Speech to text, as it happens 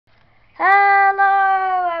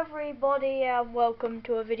everybody, and welcome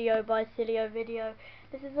to a video by Silio Video.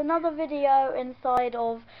 This is another video inside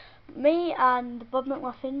of me and Bob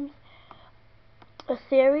McMuffin's a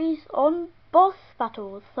series on boss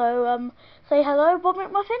battles. So say hello, Bob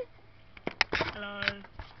McMuffin. Hello.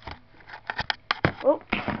 Oh,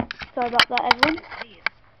 sorry about that, everyone.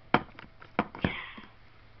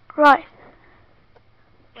 Right.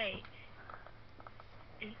 Wait.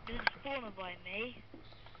 There's a spawner by me.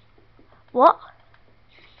 What?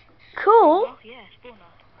 Cool. Oh, yeah, spawner.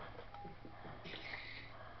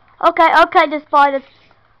 Okay, the spiders.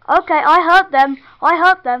 Okay, I heard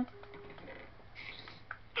them.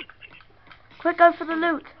 Quick, go for the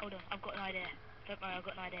loot. Hold on, I've got an idea. Don't worry, I've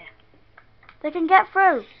got an idea. They can get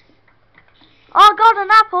through. Oh god, an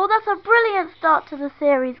apple. That's a brilliant start to the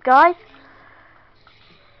series, guys.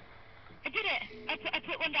 I did it! I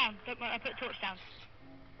put one down. Don't worry, I put a torch down.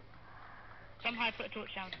 Somehow I put a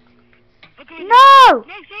torch down. No! No,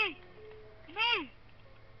 sorry! No!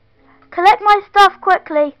 Collect my stuff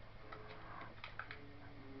quickly.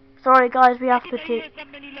 Sorry guys, we have to cheat. So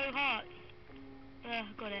many low hearts.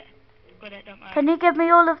 Got it. Got it, don't worry. Can you give me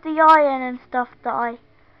all of the iron and stuff that I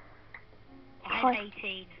have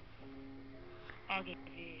 18. I'll give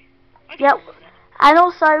you. Yep. And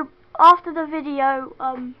also, after the video,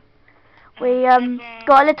 we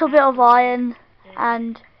got a little bit of iron,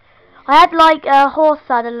 and I had like a horse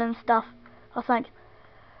saddle and stuff, I think.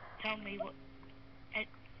 Tell me what...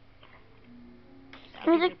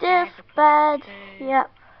 Music disc, bed, yep.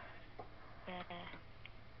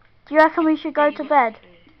 Do you reckon we should go to bed?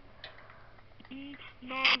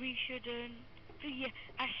 No, we shouldn't. Yeah,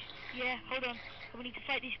 Ash, yeah, hold on. We need to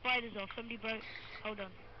fight these spiders off. Somebody broke. Hold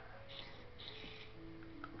on.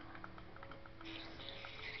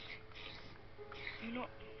 You're not...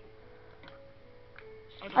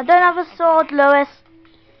 I don't have a sword, Lewis.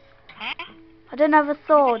 Huh? I don't have a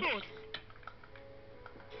sword. Oh,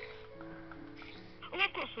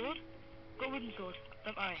 I've got a sword. Got a wooden sword.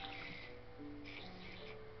 Don't worry.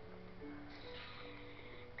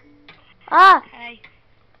 Ah! Hey.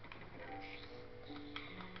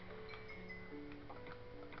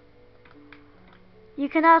 You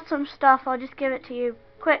can have some stuff, I'll just give it to you.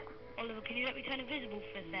 Quick. Oliver, can you let me turn invisible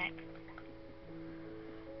for a sec?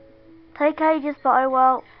 Take ages, but oh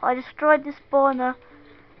well. I destroyed the spawner.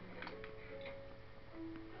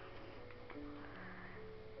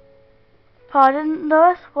 Pardon,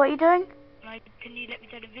 Lewis? What are you doing? Like, can you let me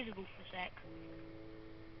turn invisible for a sec?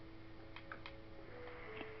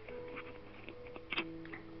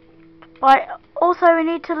 Right, also we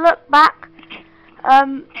need to look back. I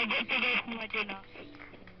want to go for my dinner.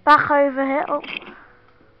 Back over here. Oh.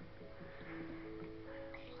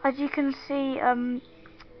 As you can see,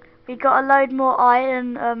 we got a load more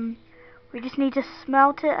iron. We just need to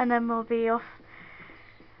smelt it, and then we'll be off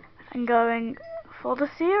and going for the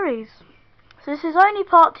series. So this is only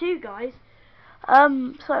part 2, guys.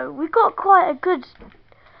 So we got quite a good,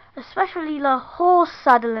 especially the horse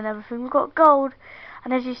saddle and everything. We've got gold,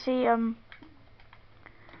 and as you see,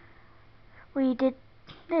 we did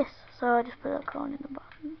this. So I just put a coin in the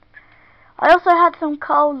button. I also had some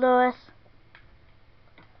coal, Lewis.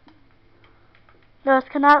 Lewis,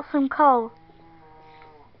 can I have some coal?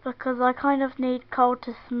 Because I kind of need coal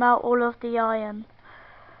to smelt all of the iron.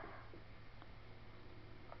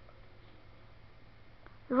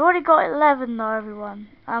 We've already got 11 though, everyone.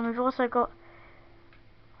 And we've also got...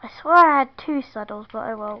 I swear I had 2 saddles, but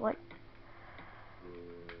oh well, wait.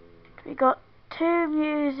 We got 2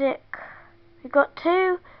 music. We got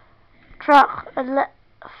 2 track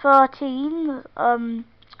 13.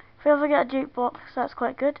 If we ever get a jukebox, that's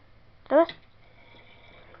quite good. Lewis?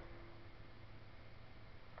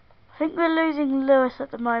 I think we're losing Lewis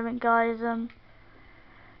at the moment, guys.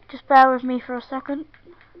 Just bear with me for a second.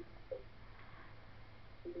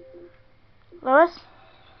 Lewis?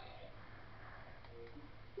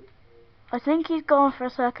 I think he's gone for a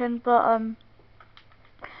second, but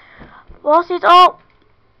whilst he's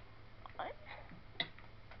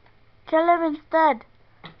kill him instead.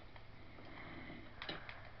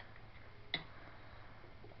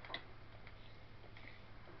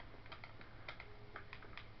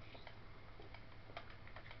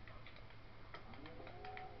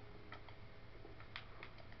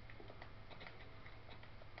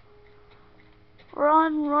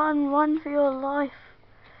 Run, run, run for your life.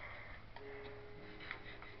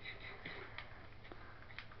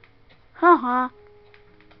 Haha.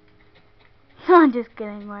 I'm just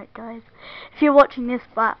kidding, right guys. If you're watching this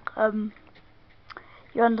back,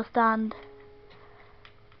 you understand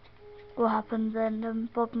what happened then,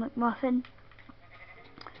 Bob McMuffin.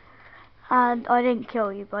 And I didn't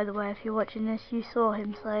kill you, by the way. If you're watching this, you saw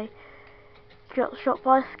him say got shot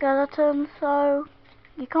by skeletons, so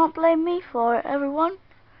you can't blame me for it, everyone.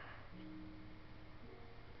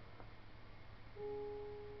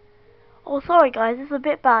 Oh, sorry guys, it's a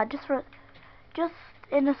bit bad. Just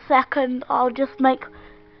in a second, I'll just make.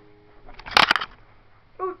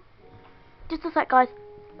 Just a sec, guys.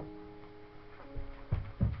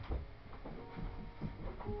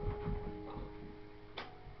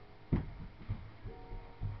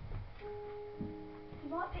 You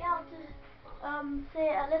might be able to see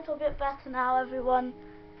it a little bit better now, everyone.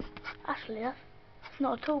 Actually, that's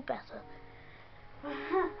not at all better.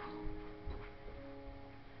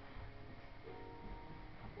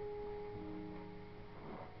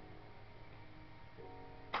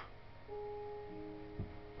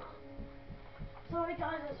 Sorry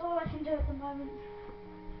guys, that's all I can do at the moment.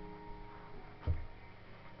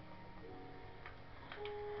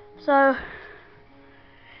 So,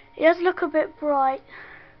 it does look a bit bright.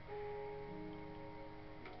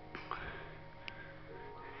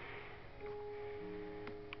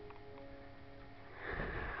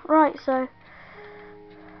 Right, so,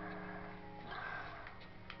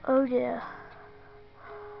 oh dear.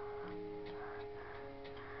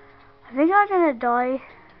 I think I'm gonna die.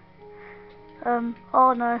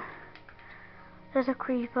 Oh no. There's a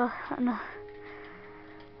creeper and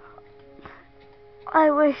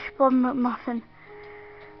I wish Bob McMuffin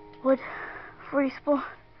would respawn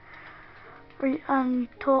and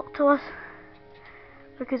talk to us,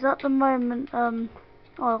 because at the moment, oh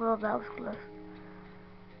god, that was close.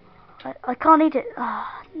 I can't eat it.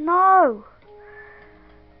 Ah, no!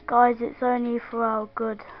 Guys, it's only for our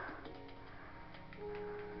good.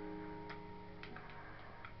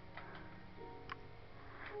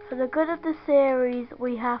 For the good of the series,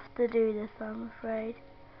 we have to do this, I'm afraid.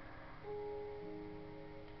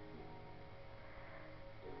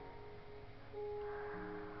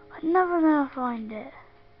 I'm never gonna find it.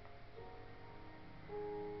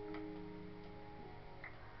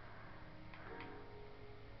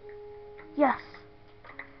 Yes!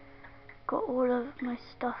 Got all of my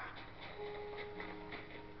stuff.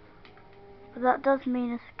 But that does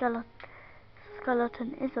mean a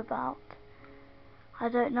skeleton is about. I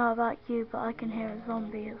don't know about you, but I can hear a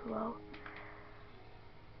zombie as well.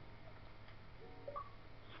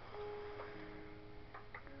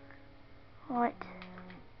 Right.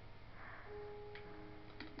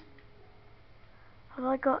 Have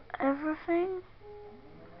I got everything?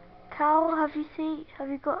 Cal, have you seen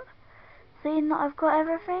that I've got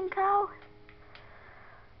everything, Cal?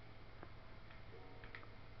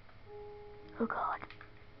 Oh god.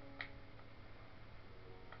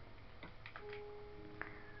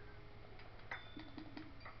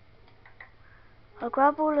 I'll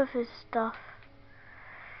grab all of his stuff.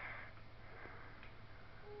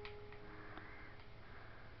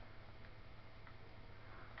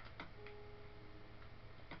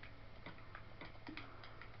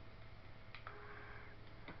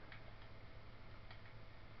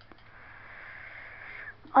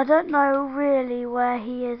 I don't know really where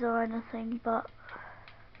he is or anything, but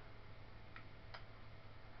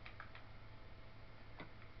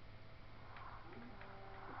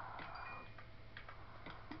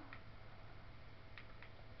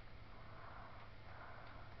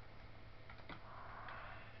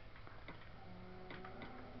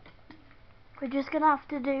we're just gonna have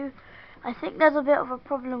to do. I think there's a bit of a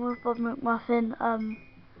problem with Bob McMuffin.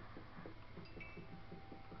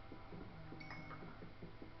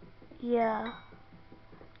 Yeah.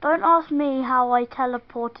 Don't ask me how I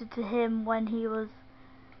teleported to him when he was,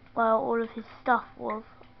 well, all of his stuff was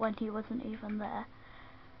when he wasn't even there.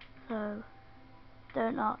 So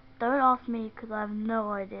don't ask me, because I have no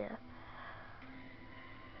idea.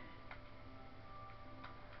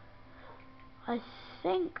 I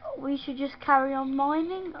think we should just carry on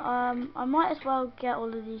mining. I might as well get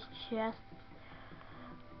all of these chests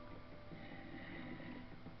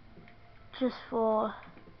just for.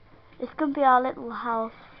 It's gonna be our little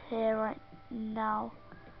house here right now.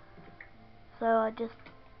 So I just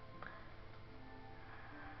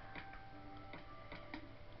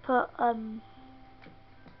put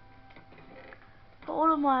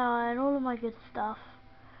all of my iron, all of my good stuff.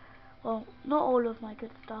 Well, not all of my good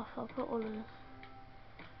stuff. I'll put all of this.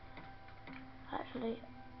 Actually,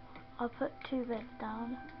 I'll put 2 beds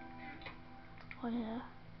down. One here.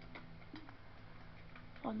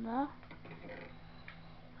 One there.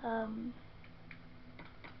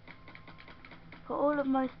 Put all of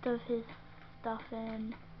most of his stuff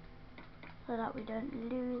in so that we don't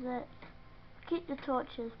lose it. Keep the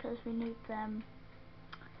torches because we need them.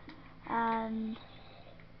 And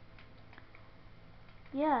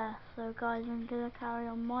yeah, so guys, I'm gonna carry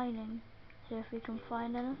on mining see if we can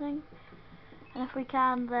find anything. And if we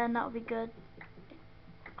can, then that'll be good.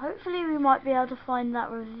 Hopefully we might be able to find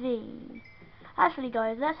that ravine. Actually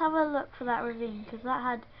guys, let's have a look for that ravine, because that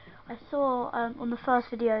had, I saw on the first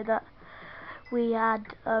video that we had,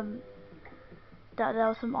 that there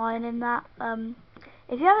was some iron in that.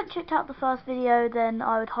 If you haven't checked out the first video, then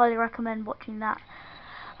I would highly recommend watching that.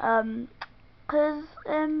 Because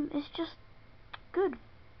it's just good.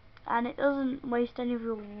 And it doesn't waste any of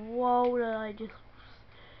your whoa that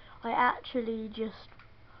I actually just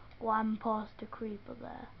wham past a creeper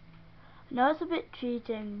there. I know it's a bit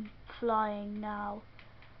cheating flying now,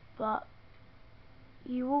 but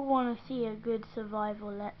you will want to see a good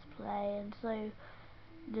survival let's play, and so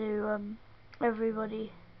do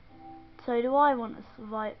everybody. So do I want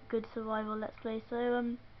a good survival let's play,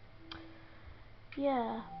 so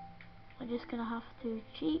yeah, I'm just gonna have to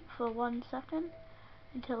cheat for 1 second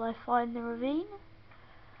until I find the ravine,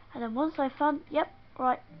 and then once I found, yep,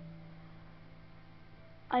 right.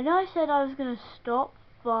 I know I said I was gonna stop,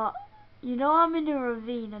 but you know I'm in a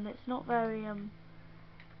ravine and it's not very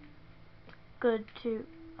good to,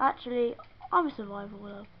 actually I'm a survival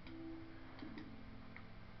though.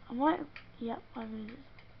 I might, yep, I'm in this.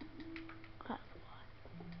 That's why.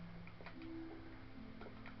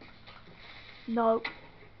 No.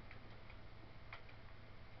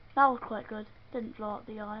 That was quite good. Didn't blow up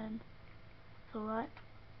the iron. It's alright.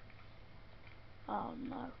 Oh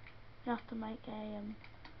no. You have to make a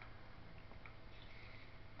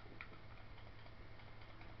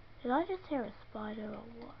Did I just hear a spider or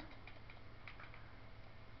what?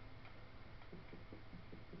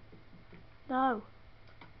 No.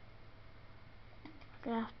 I'm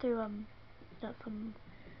gonna have to get some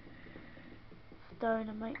stone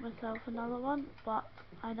and make myself another one, but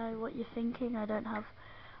I know what you're thinking. I don't have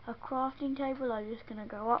a crafting table. I'm just gonna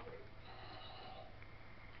go up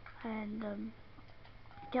and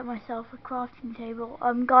get myself a crafting table.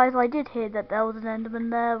 Guys, I did hear that there was an enderman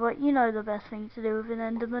there, but you know the best thing to do with an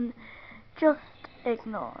enderman, just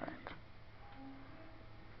ignore it.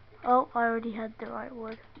 Oh, I already had the right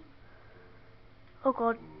wood. Oh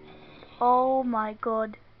god. Oh my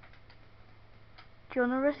god. Do you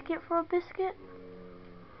wanna risk it for a biscuit?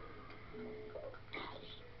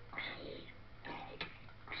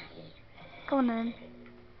 Come on then.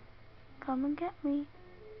 Come and get me.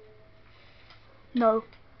 No.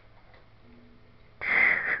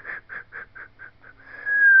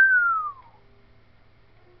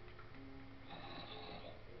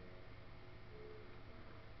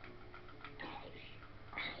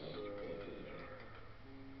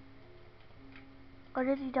 Or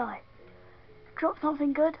did he die? Drop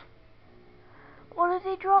something good? What did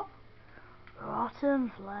he drop?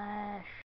 Rotten flesh.